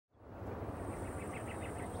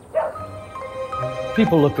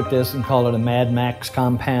People look at this and call it a Mad Max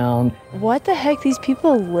compound. What the heck? These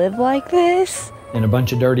people live like this? And a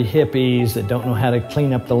bunch of dirty hippies that don't know how to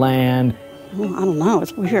clean up the land. Well, I don't know,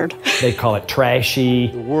 it's weird. They call it trashy.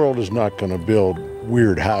 The world is not going to build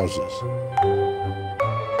weird houses.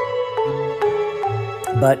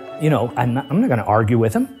 But, you know, I'm not going to argue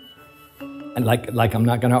with them. And like I'm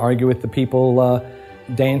not going to argue with the people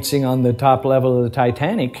dancing on the top level of the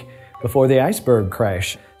Titanic before the iceberg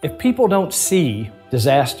crash. If people don't see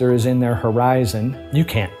disaster is in their horizon, you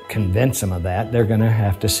can't convince them of that. They're going to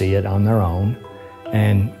have to see it on their own.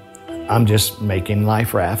 And I'm just making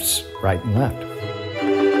life rafts right and left.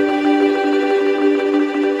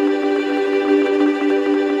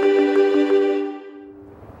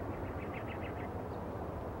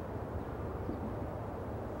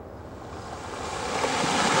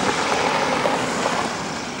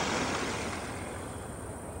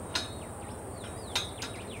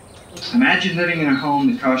 Imagine living in a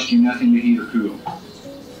home that cost you nothing to heat or cool.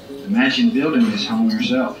 Imagine building this home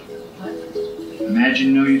yourself.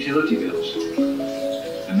 Imagine no utility bills.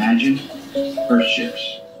 Imagine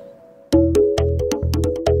Earthships.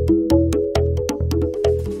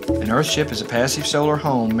 An Earthship is a passive solar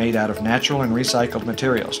home made out of natural and recycled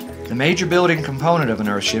materials. The major building component of an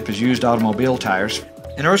Earthship is used automobile tires.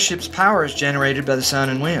 An Earthship's power is generated by the sun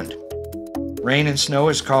and wind. Rain and snow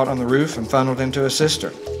is caught on the roof and funneled into a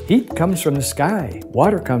cistern. Heat comes from the sky.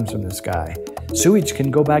 Water comes from the sky. Sewage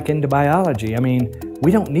can go back into biology. I mean,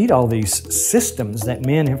 we don't need all these systems that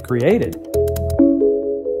men have created.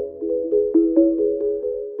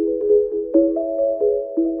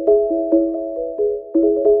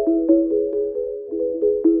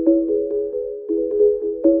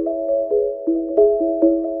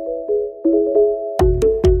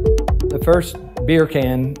 The first beer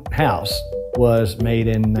can house was made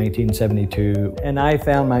in 1972, and I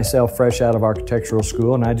found myself fresh out of architectural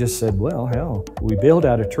school, and I just said, well, hell, we build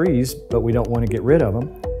out of trees, but we don't want to get rid of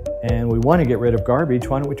them, and we want to get rid of garbage.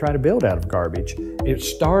 Why don't we try to build out of garbage? It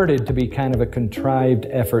started to be kind of a contrived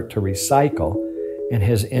effort to recycle, and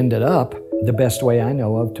has ended up the best way I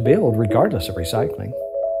know of to build, regardless of recycling.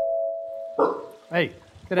 Hey,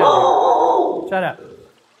 get out of here. Shut up.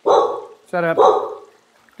 Shut up.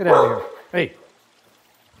 Get out of here. Hey.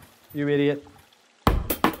 You idiot.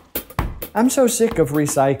 I'm so sick of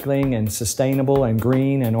recycling and sustainable and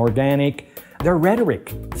green and organic. They're rhetoric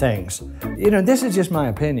things. You know, this is just my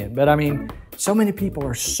opinion, but I mean, so many people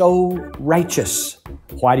are so righteous.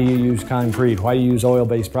 Why do you use concrete? Why do you use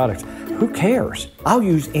oil-based products? Who cares? I'll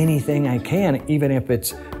use anything I can, even if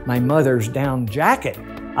it's my mother's down jacket.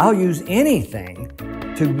 I'll use anything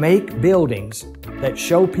to make buildings that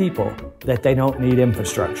show people that they don't need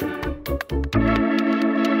infrastructure.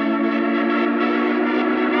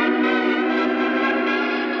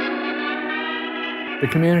 The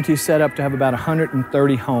community is set up to have about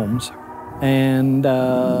 130 homes, and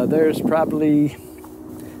there's probably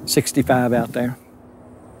 65 out there.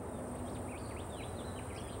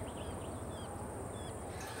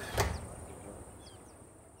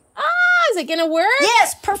 Is it gonna work?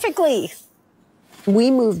 Yes, perfectly. We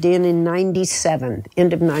moved in 97,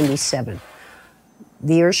 end of 97.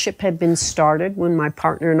 The Earthship had been started when my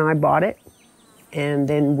partner and I bought it, and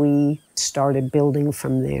then we started building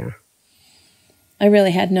from there. I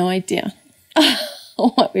really had no idea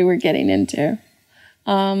what we were getting into.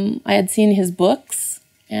 I had seen his books,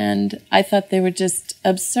 and I thought they were just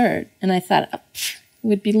absurd. And I thought,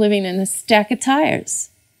 we'd be living in a stack of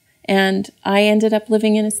tires. And I ended up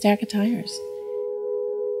living in a stack of tires.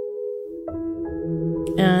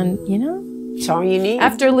 And, you know, that's all you need.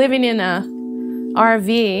 After living in a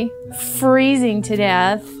RV, freezing to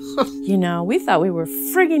death, you know, we thought we were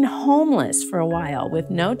frigging homeless for a while with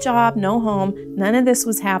no job, no home. None of this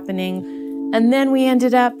was happening. And then we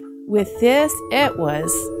ended up with this. It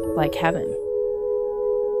was like heaven.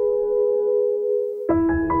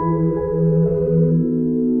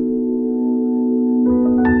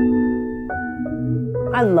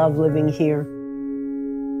 I love living here.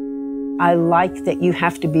 I like that you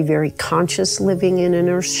have to be very conscious living in an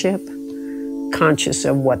Earthship, conscious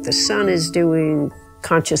of what the sun is doing,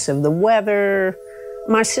 conscious of the weather.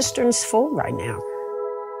 My cistern's full right now.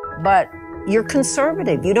 But you're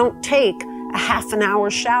conservative. You don't take a half an hour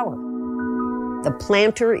shower. The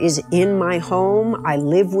planter is in my home. I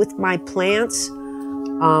live with my plants.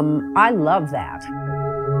 I love that.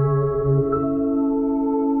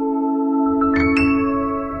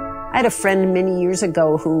 I had a friend many years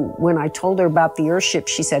ago who, when I told her about the Earthship,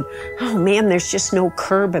 she said, oh man, there's just no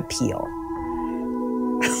curb appeal.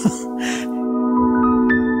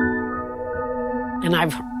 And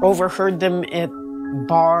I've overheard them at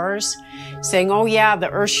bars, saying, oh yeah, the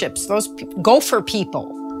Earthships, those gopher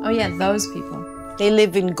people. Oh yeah, those people. They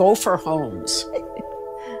live in gopher homes.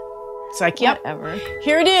 It's like, yep, Whatever.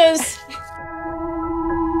 here it is.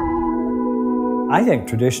 I think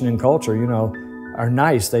tradition and culture, are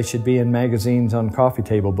nice. They should be in magazines on coffee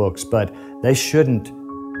table books, but they shouldn't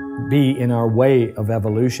be in our way of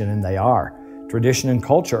evolution, and they are. Tradition and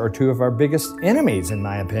culture are two of our biggest enemies, in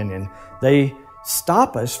my opinion. They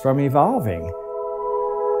stop us from evolving.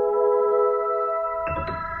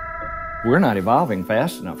 We're not evolving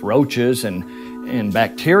fast enough. Roaches and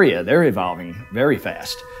bacteria, they're evolving very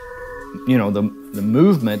fast. The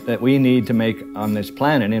movement that we need to make on this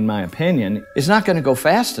planet, in my opinion, is not going to go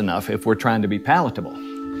fast enough if we're trying to be palatable.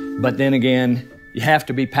 But then again, you have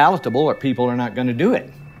to be palatable or people are not going to do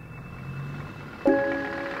it.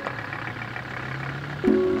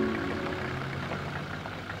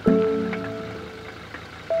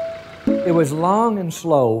 It was long and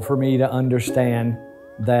slow for me to understand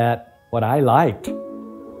that what I liked,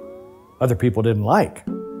 other people didn't like.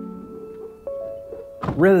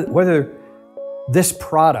 Whether this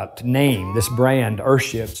product name, this brand,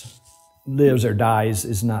 Earthships, lives or dies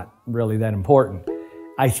is not really that important.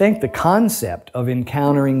 I think the concept of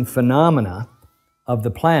encountering phenomena of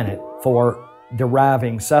the planet for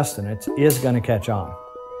deriving sustenance is going to catch on.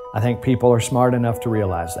 I think people are smart enough to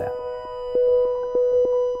realize that.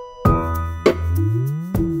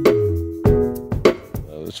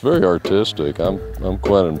 It's very artistic. I'm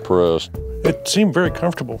quite impressed. It seemed very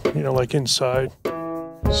comfortable, like inside.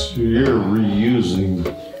 So you're reusing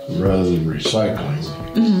rather than recycling.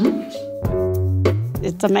 Mm-hmm.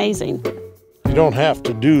 It's amazing. You don't have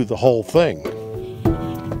to do the whole thing.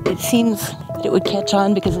 It seems that it would catch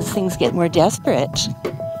on because as things get more desperate,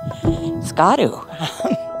 it's got to.